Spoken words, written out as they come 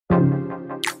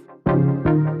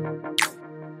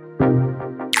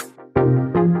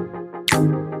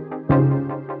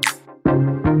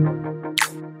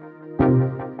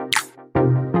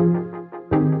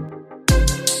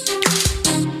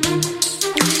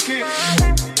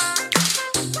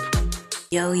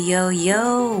Yo, yo,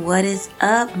 yo, what is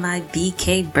up, my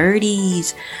BK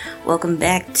birdies? Welcome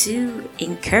back to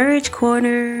Encourage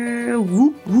Corner.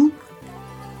 Whoop, whoop,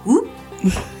 whoop.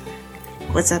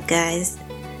 What's up, guys?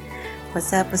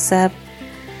 What's up?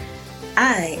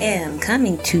 I am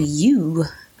coming to you.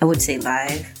 I would say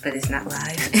live, but it's not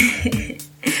live.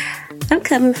 I'm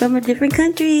coming from a different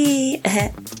country.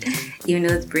 Even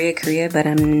though it's Bria, Korea, but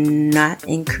I'm not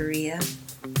in Korea.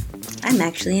 I'm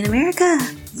actually in America.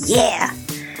 Yeah!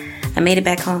 I made it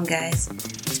back home, guys.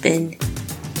 It's been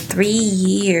 3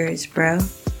 years, bro.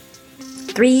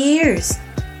 3 years.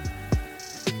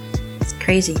 It's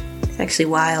crazy. It's actually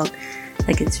wild.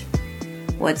 Like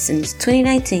since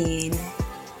 2019.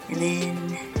 And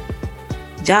then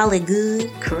jolly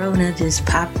good Corona just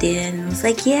popped in. And was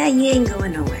like, yeah, you ain't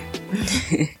going nowhere.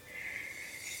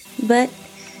 But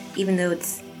even though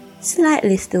it's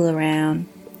slightly still around,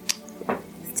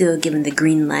 still given the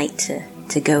green light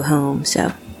to go home,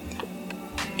 so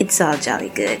it's all jolly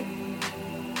good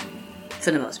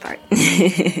for the most part.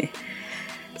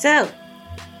 So,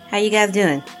 how you guys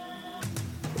doing?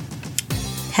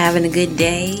 Having a good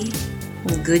day,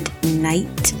 a good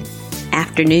night,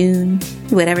 afternoon,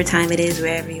 whatever time it is,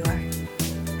 wherever you are.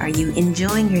 Are you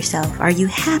enjoying yourself? Are you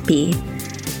happy?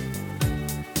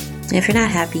 If you're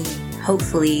not happy,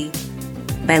 hopefully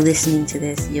by listening to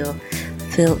this, you'll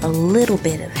feel a little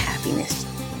bit of happiness.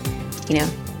 You know,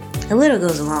 a little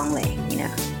goes a long way, you know.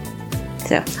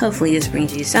 So hopefully this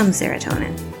brings you some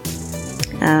serotonin.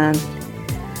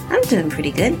 I'm doing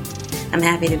pretty good. I'm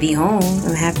happy to be home.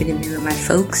 I'm happy to be with my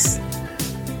folks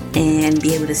and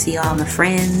be able to see all my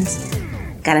friends.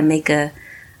 Gotta make a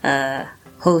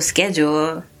whole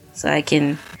schedule so I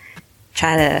can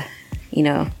try to, you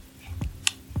know,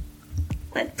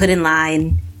 put in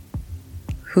line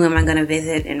who am I going to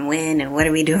visit and when and what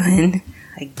are we doing.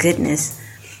 Like, goodness.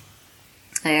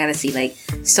 I gotta see, like,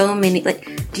 so many, like,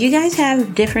 do you guys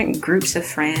have different groups of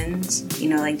friends? You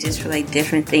know, like, just for, like,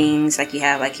 different things? Like, you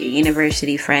have, like, your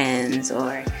university friends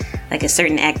or, like, a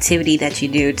certain activity that you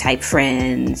do type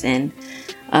friends. And,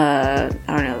 I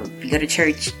don't know, you go to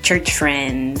church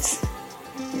friends.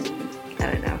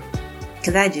 I don't know.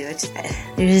 Because I do.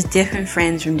 There's just different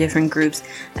friends from different groups.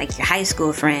 Like, your high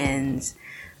school friends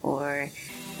or,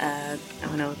 I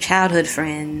don't know, childhood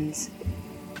friends.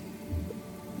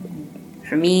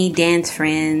 For me,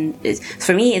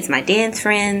 it's my dance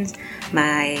friends,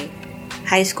 my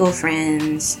high school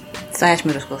friends /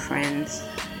 middle school friends.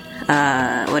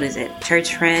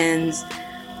 Church friends,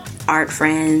 art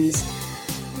friends.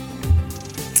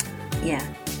 Yeah,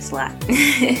 it's a lot.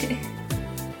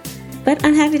 But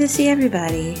I'm happy to see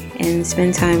everybody and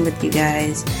spend time with you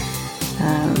guys.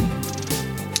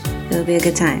 It'll be a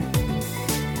good time.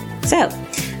 So,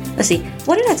 let's see.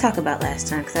 What did I talk about last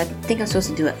time? Because I think I'm supposed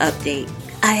to do an update.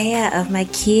 Of my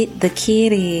the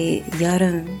kitty,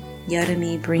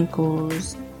 Yarami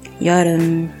Brinkles.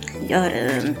 Yarum.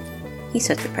 He's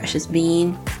such a precious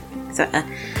bean. So,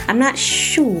 I'm not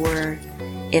sure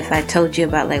if I told you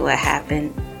about, like, what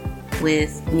happened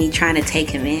with me trying to take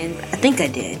him in. I think I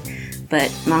did. But,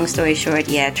 long story short,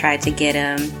 yeah, I tried to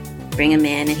bring him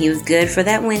in, and he was good for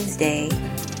that Wednesday.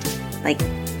 Like,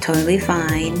 totally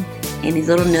fine. In his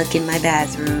little nook in my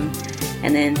bathroom.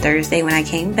 And then Thursday when I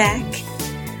came back,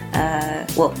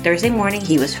 Thursday morning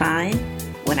he was fine.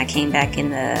 When I came back in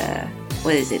the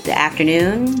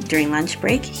afternoon during lunch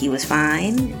break, he was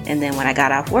fine. And then when I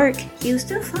got off work, he was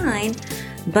still fine.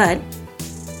 But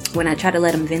when I tried to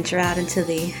let him venture out into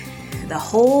the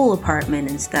whole apartment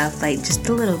and stuff, like just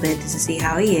a little bit just to see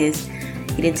how he is,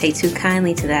 he didn't take too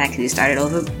kindly to that because he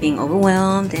started being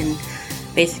overwhelmed, and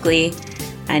basically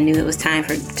I knew it was time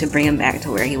to bring him back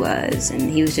to where he was,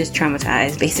 and he was just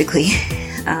traumatized, basically.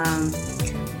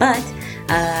 But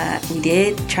we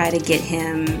did try to get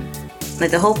him, like,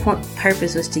 the whole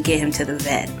purpose was to get him to the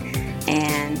vet,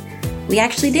 and we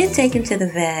actually did take him to the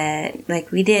vet. Like,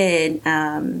 we did.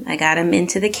 I got him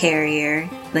into the carrier,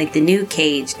 like the new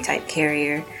cage type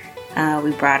carrier.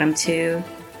 We brought him to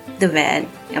the vet.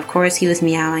 Of course, he was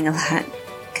meowing a lot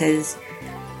because,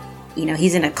 you know,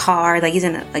 he's in a car, like he's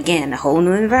in, a whole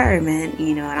new environment.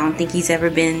 You know, I don't think he's ever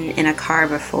been in a car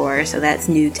before, so that's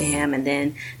new to him. And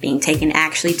then being taken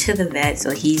actually to the vet,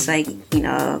 so he's like, you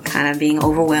know, kind of being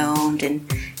overwhelmed and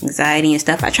anxiety and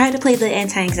stuff. I tried to play the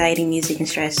anti-anxiety music and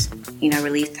stress, you know,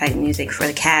 relief type music for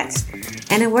the cats,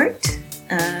 and it worked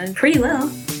pretty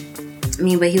well. I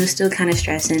mean, but he was still kind of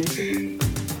stressing.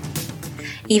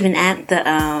 Even at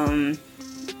at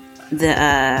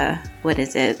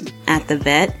the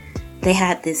vet, they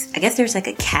had this, I guess there's like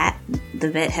a cat.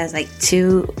 The vet has like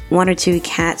one or two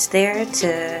cats there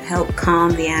to help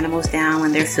calm the animals down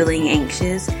when they're feeling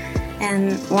anxious.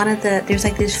 And there's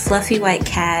like this fluffy white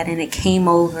cat, and it came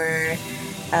over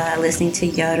listening to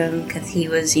Yoram because he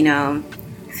was,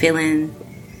 feeling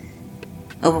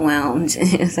overwhelmed.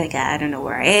 It's like, I don't know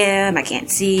where I am, I can't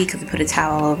see, because we put a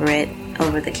towel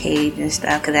over the cage and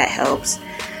stuff, because that helps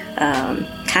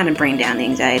kind of bring down the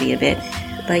anxiety a bit.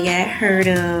 But yeah, I heard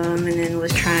him, and then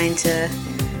was trying to,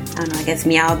 I don't know, I guess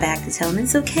meow back to tell him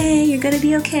it's okay, you're gonna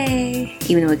be okay,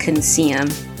 even though we couldn't see him.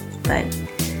 But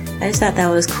I just thought that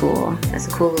was cool. That's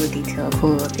a cool little detail, a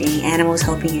cool little thing. Animals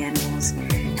helping animals.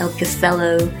 Help your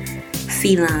fellow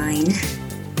feline.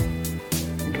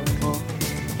 Adorable.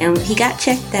 And he got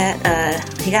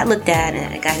he got looked at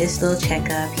and got his little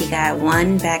checkup. He got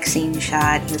 1 vaccine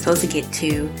shot. He was supposed to get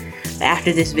 2. But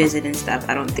after this visit and stuff,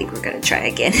 I don't think we're going to try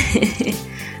again.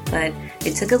 But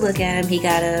they took a look at him. He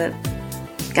got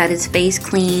his face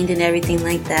cleaned and everything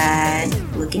like that.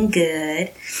 Looking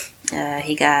good.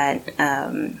 He got,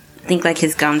 I think like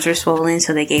his gums were swollen,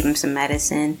 so they gave him some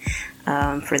medicine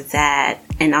for that.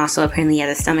 And also apparently he had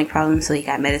a stomach problem, so he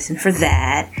got medicine for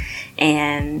that.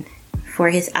 And for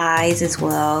his eyes as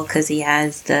well, because he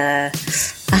has I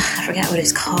forgot what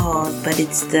it's called, but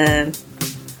it's the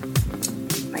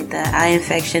eye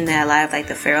infection that a lot of like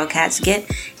the feral cats get,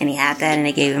 and he had that, and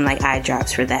they gave him like eye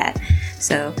drops for that.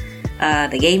 So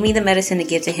they gave me the medicine to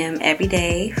give to him every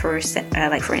day for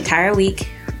an entire week,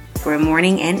 for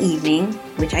morning and evening,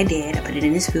 which I did. I put it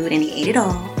in his food, and he ate it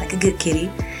all like a good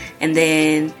kitty. And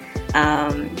then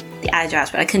the eye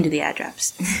drops, but I couldn't do the eye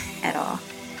drops at all.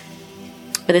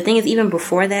 But the thing is, even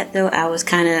before that though, I was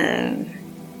kind of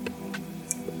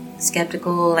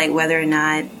skeptical, like whether or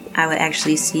not I would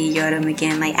actually see Yoram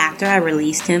again. Like after I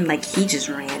released him, like he just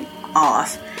ran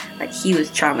off. Like he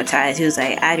was traumatized. He was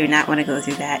like, I do not want to go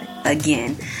through that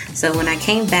again. So when I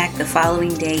came back the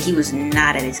following day, he was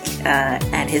not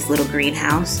at his little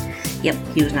greenhouse. Yep,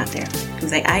 he was not there. He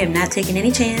was like, I am not taking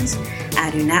any chance.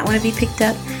 I do not want to be picked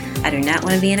up. I do not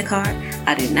want to be in a car.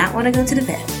 I do not want to go to the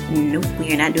vet. Nope,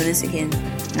 we are not doing this again.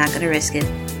 Not going to risk it.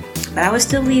 But I would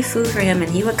still leave food for him,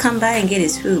 and he would come by and get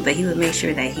his food, but he would make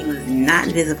sure that he was not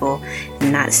visible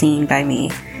and not seen by me.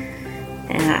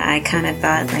 And I kind of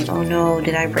thought, like, oh no,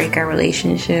 did I break our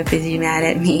relationship? Is he mad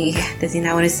at me? Does he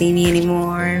not want to see me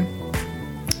anymore?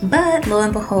 But lo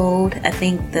and behold, I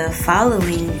think the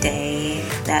following day,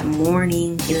 that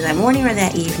morning, either that morning or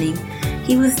that evening,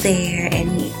 he was there, and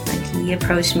he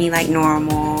approached me like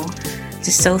normal,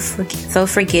 just so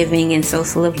forgiving and so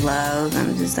full of love.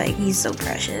 I'm just like, he's so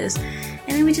precious. And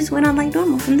then we just went on like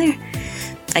normal from there.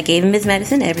 I gave him his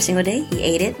medicine every single day. He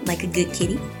ate it like a good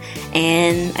kitty.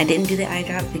 And I didn't do the eye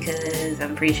drop because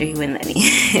I'm pretty sure he wouldn't let me.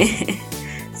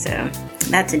 So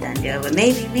that's a done deal. But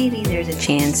maybe there's a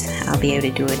chance I'll be able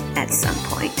to do it at some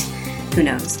point. Who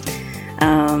knows?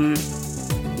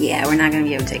 Yeah, we're not going to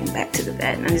be able to take him back to the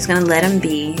vet. I'm just going to let him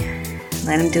be.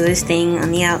 Let him do his thing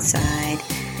on the outside.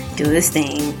 Do his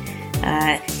thing.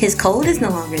 His cold is no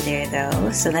longer there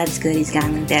though, so that's good. He's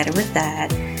gotten better with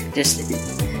that. Just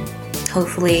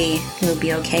hopefully he'll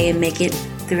be okay and make it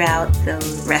throughout the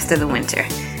rest of the winter.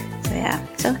 So yeah,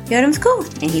 so Yoram's cool,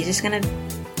 and he's just gonna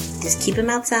keep him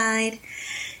outside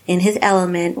in his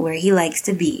element where he likes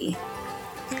to be.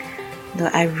 Though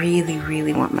I really,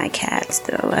 really want my cats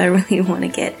though. I really want to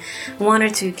get 1 or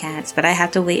 2 cats, but I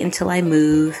have to wait until I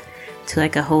move to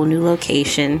like a whole new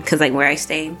location, because like where I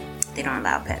stay, they don't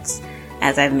allow pets,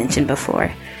 as I've mentioned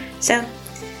before. So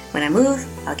when I move,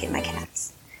 I'll get my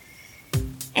cats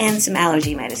and some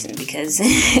allergy medicine, because the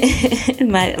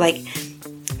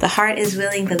heart is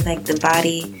willing, but like the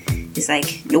body is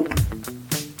like, nope,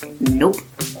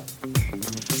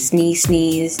 sneeze,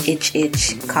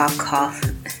 itch, cough,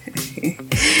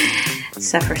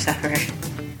 suffer,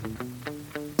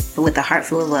 but with a heart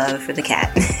full of love for the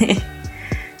cat.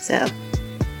 So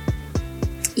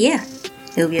yeah,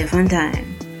 it'll be a fun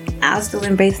time. I'll still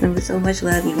embrace them with so much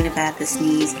love, even if I have to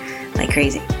sneeze like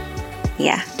crazy.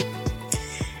 Yeah.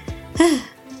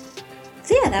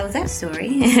 So yeah, that was that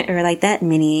story. Or like that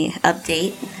mini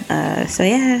update. So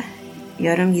yeah,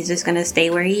 Yoram, he's just gonna stay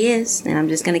where he is, and I'm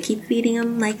just gonna keep feeding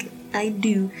him like I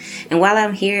do. And while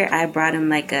I'm here, I brought him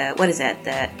like a, what is that,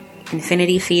 the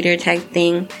infinity feeder type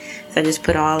thing. So I just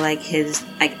put all like his,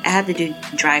 like I have to do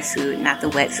dry food, not the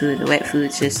wet food. The wet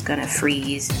food's just gonna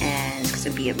freeze and it's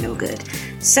gonna be of no good.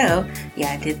 So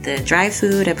yeah, I did the dry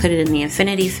food. I put it in the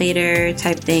infinity feeder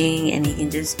type thing, and he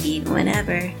can just eat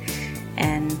whenever.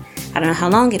 And I don't know how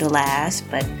long it'll last,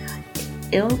 but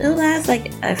it'll last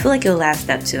like, I feel like it'll last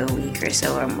up to a week or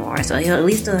so or more. So he'll at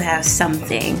least have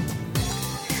something.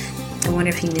 I wonder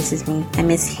if he misses me. I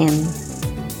miss him.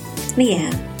 But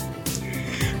yeah.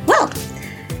 Well,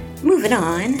 moving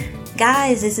on.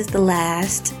 Guys, this is the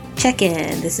last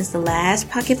check-in. This is the last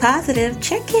Pocket Positive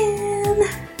check-in.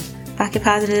 Pocket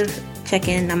Positive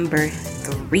check-in number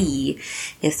 3.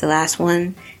 It's the last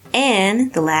one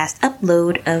and the last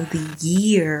upload of the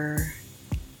year.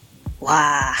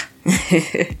 Wow.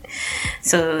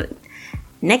 So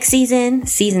next season,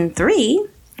 season 3,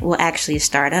 will actually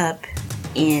start up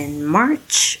in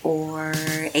March or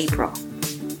April.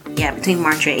 Yeah, between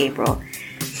March or April.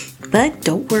 But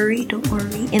don't worry.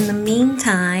 In the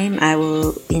meantime, I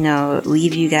will,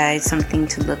 leave you guys something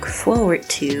to look forward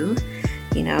to.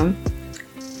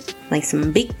 Like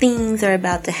some big things are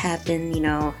about to happen,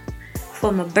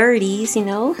 for my birdies,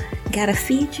 Gotta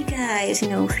feed you guys,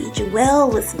 feed you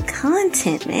well with some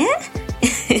content, man.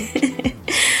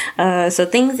 So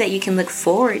things that you can look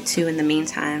forward to in the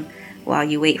meantime while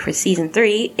you wait for season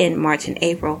 3 in March and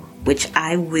April, which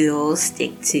I will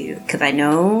stick to, because I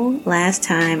know last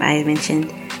time I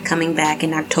mentioned coming back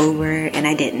in October and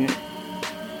I didn't.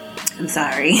 I'm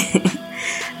sorry.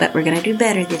 But we're gonna do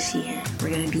better this year.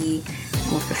 We're gonna be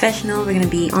more professional. We're gonna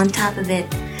be on top of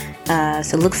it.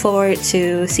 So look forward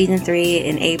to season 3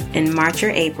 in March or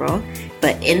April.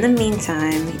 But in the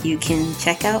meantime, you can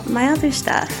check out my other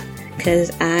stuff,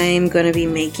 because I'm going to be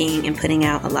making and putting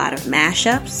out a lot of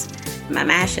mashups. My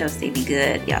mashups, they be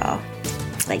good, y'all.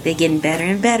 Like, they're getting better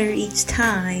and better each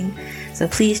time. So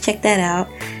please check that out.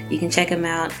 You can check them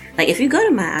out. Like, if you go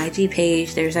to my IG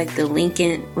page, there's like the link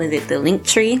the link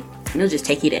tree. It'll just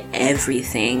take you to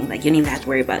everything. Like, you don't even have to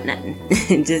worry about nothing.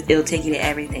 It'll take you to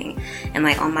everything. And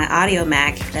like on my Audio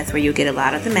Mac, that's where you'll get a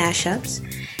lot of the mashups.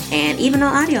 And even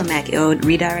on Audio Mac, it'll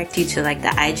redirect you to like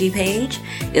the IG page.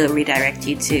 It'll redirect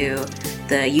you to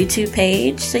the YouTube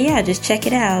page. So yeah, just check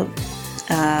it out.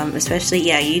 Especially,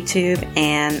 YouTube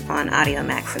and on Audio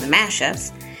Mac for the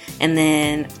mashups. And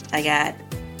then I got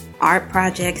art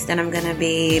projects that I'm going to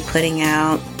be putting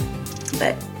out.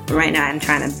 But right now I'm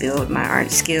trying to build my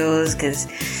art skills, because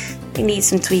they need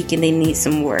some tweaking, they need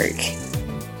some work.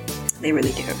 They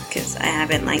really do, because I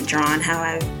haven't like drawn how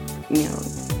I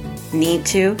need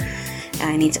to.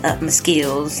 I need to up my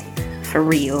skills for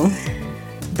real.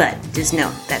 But just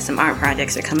know that some art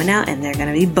projects are coming out and they're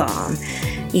gonna be bomb.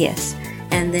 Yes.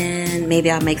 And then maybe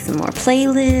I'll make some more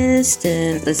playlists,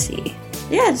 and let's see.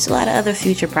 Yeah, just a lot of other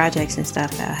future projects and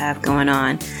stuff that I have going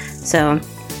on. So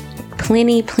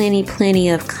plenty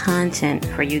of content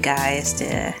for you guys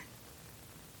to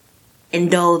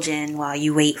indulge in while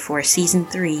you wait for season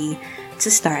 3 to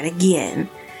start again.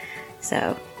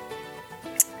 So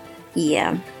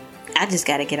yeah, I just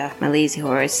gotta get off my lazy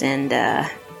horse and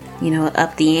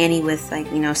up the ante with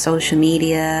social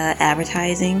media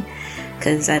advertising,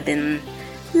 because I've been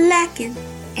lacking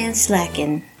and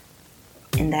slacking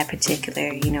in that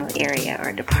particular area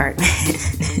or department.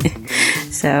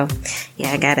 So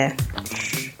yeah, I gotta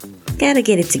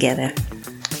get it together,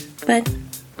 but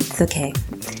it's okay.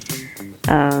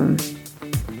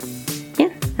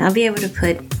 I'll be able to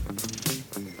put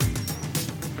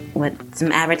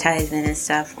some advertisement and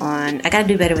stuff on. I gotta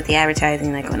do better with the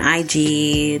advertising, like on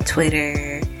IG,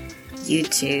 Twitter,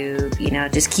 YouTube.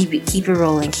 Just keep it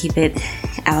rolling, keep it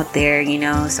out there,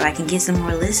 so I can get some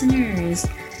more listeners.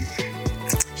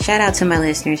 Shout out to my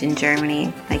listeners in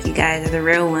Germany. Like, you guys are the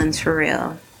real ones for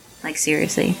real. Like,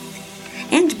 seriously.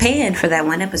 And Japan for that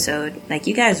one episode. Like,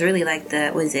 you guys really like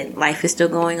Life is Still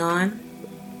Going On?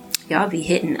 Y'all be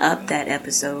hitting up that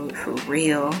episode for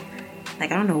real.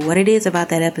 Like, I don't know what it is about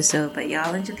that episode, but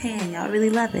y'all in Japan, y'all really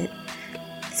love it.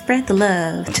 Spread the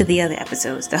love to the other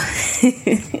episodes, though.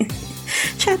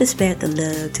 Try to spread the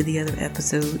love to the other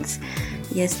episodes.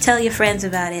 Yes, tell your friends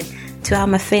about it. To all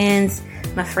my fans,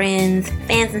 my friends,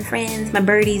 my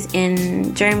birdies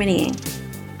in Germany.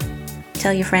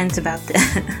 Tell your friends about the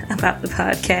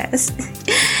podcast.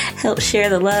 Help share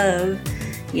the love.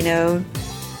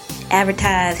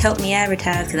 Advertise. Help me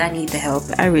advertise, because I need the help.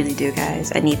 I really do,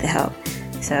 guys. I need the help.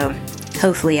 So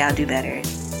hopefully I'll do better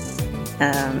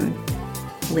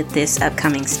with this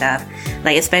upcoming stuff.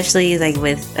 Like, especially like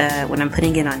with when I'm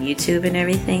putting it on YouTube and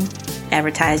everything.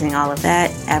 Advertising all of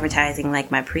that. Advertising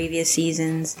like my previous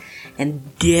seasons.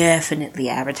 And definitely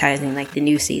advertising like the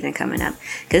new season coming up.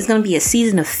 Because it's going to be a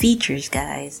season of features,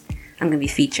 guys. I'm going to be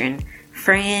featuring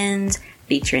friends,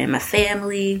 featuring my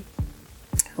family.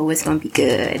 Oh, it's going to be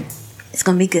good. It's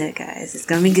going to be good, guys. It's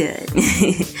going to be good.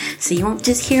 So you won't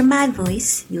just hear my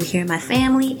voice. You'll hear my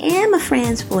family and my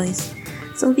friend's voice.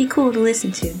 So it'll be cool to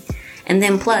listen to. And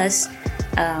then plus,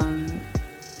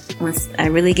 once I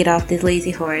really get off this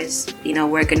lazy horse,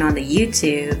 working on the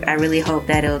YouTube, I really hope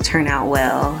that it'll turn out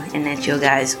well and that you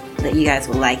guys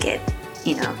will like it,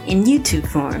 in YouTube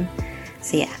form.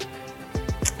 So yeah.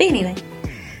 But anyway,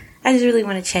 I just really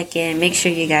want to check in, make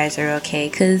sure you guys are okay,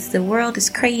 because the world is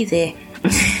crazy.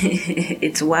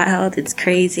 It's wild, it's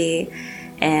crazy,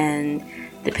 and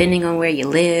depending on where you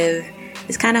live,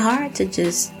 it's kind of hard to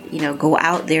just, go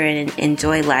out there and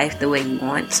enjoy life the way you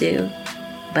want to.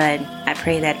 But I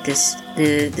pray that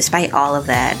despite all of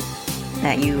that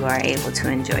you are able to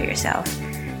enjoy yourself,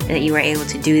 that you are able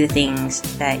to do the things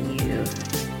that you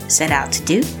set out to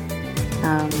do.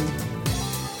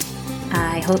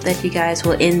 I hope that you guys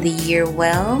will end the year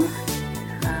well,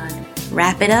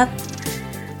 wrap it up,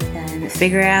 and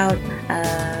figure out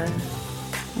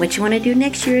what you want to do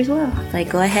next year as well. Like,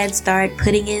 go ahead, start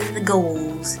putting in the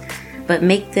goals, but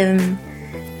make them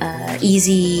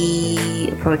easy,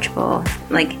 approachable.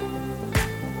 Like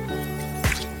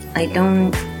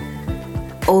don't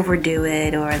overdo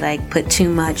it or like put too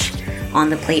much on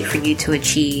the plate for you to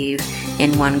achieve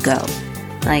in one go.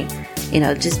 Like,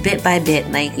 just bit by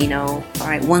bit, like, all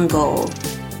right, one goal,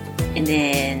 and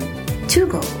then 2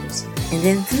 goals, and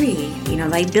then 3,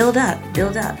 like build up,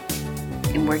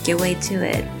 and work your way to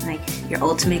it, like your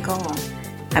ultimate goal.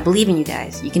 I believe in you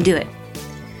guys. You can do it.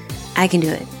 I can do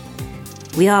it.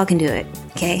 We all can do it,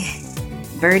 okay?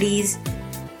 Birdies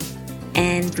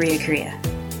and Bria Korea.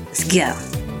 Let's go.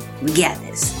 We got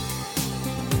this.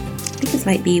 I think this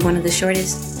might be one of the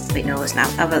shortest. Wait, no, it's not.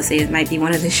 I was about to say it might be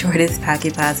one of the shortest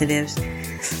pocket positives,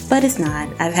 but it's not.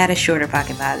 I've had a shorter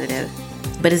pocket positive,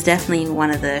 but it's definitely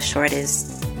one of the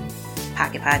shortest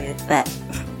pocket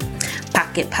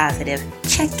positive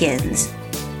check-ins.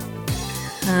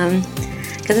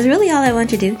 Because it's really all I want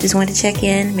to do. Just want to check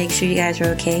in, make sure you guys are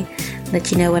okay,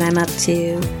 let you know what I'm up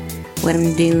to, what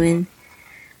I'm doing,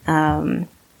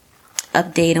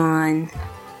 update on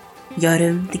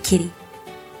Yoram the kitty,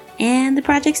 and the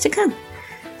projects to come.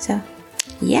 So,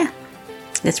 yeah,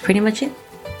 that's pretty much it.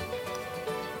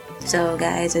 So,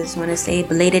 guys, I just want to say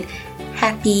belated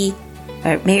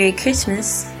Merry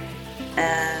Christmas.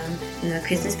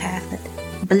 Christmas past, but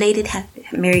belated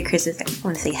Merry Christmas. I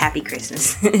want to say Happy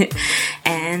Christmas.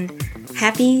 And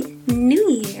Happy New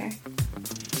Year.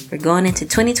 We're going into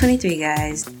 2023,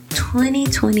 guys.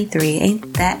 2023,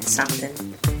 ain't that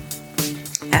something?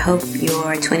 I hope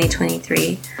your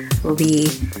 2023 will be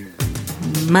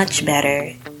much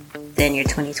better than your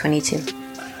 2022.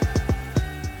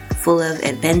 Full of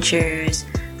adventures,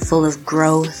 full of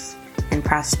growth and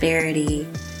prosperity,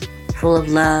 full of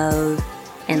love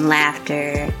and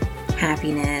laughter,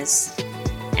 happiness,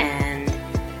 and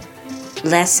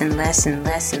less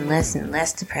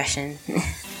depression.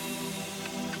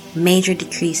 Major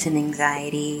decrease in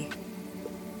anxiety.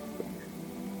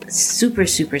 Super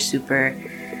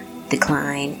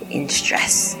decline in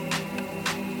stress.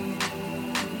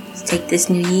 Let's take this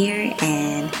new year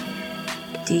and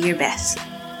do your best.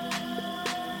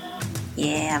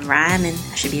 Yeah, I'm rhyming.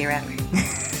 I should be a rapper.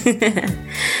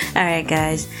 Alright,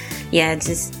 guys. Yeah,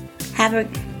 just have a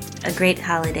great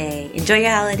holiday. Enjoy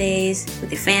your holidays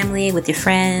with your family, with your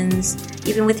friends,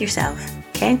 even with yourself.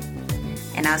 Okay?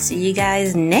 And I'll see you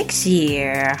guys next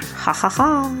year. Ha ha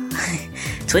ha.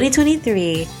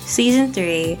 2023, season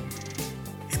 3.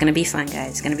 It's gonna be fun, guys.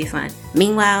 It's gonna be fun.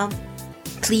 Meanwhile,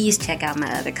 please check out my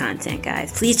other content,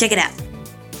 guys. Please check it out.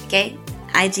 Okay?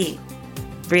 IG,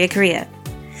 Bria Korea.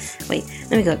 Wait,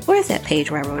 let me go. Where's that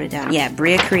page where I wrote it down? Yeah,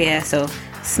 Bria Korea. So,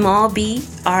 small B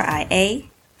RIA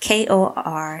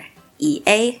KOREA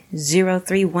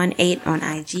 0318 on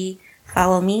IG.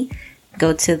 Follow me.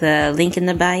 Go to the link in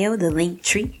the bio, the link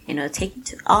tree, and it'll take you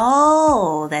to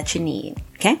all that you need.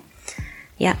 Okay?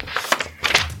 Yeah.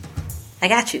 I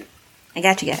got you. I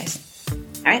got you guys.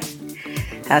 Alright?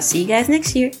 I'll see you guys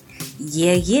next year.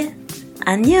 Yeah.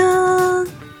 Annyeong.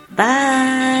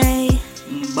 Bye.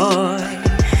 Bye.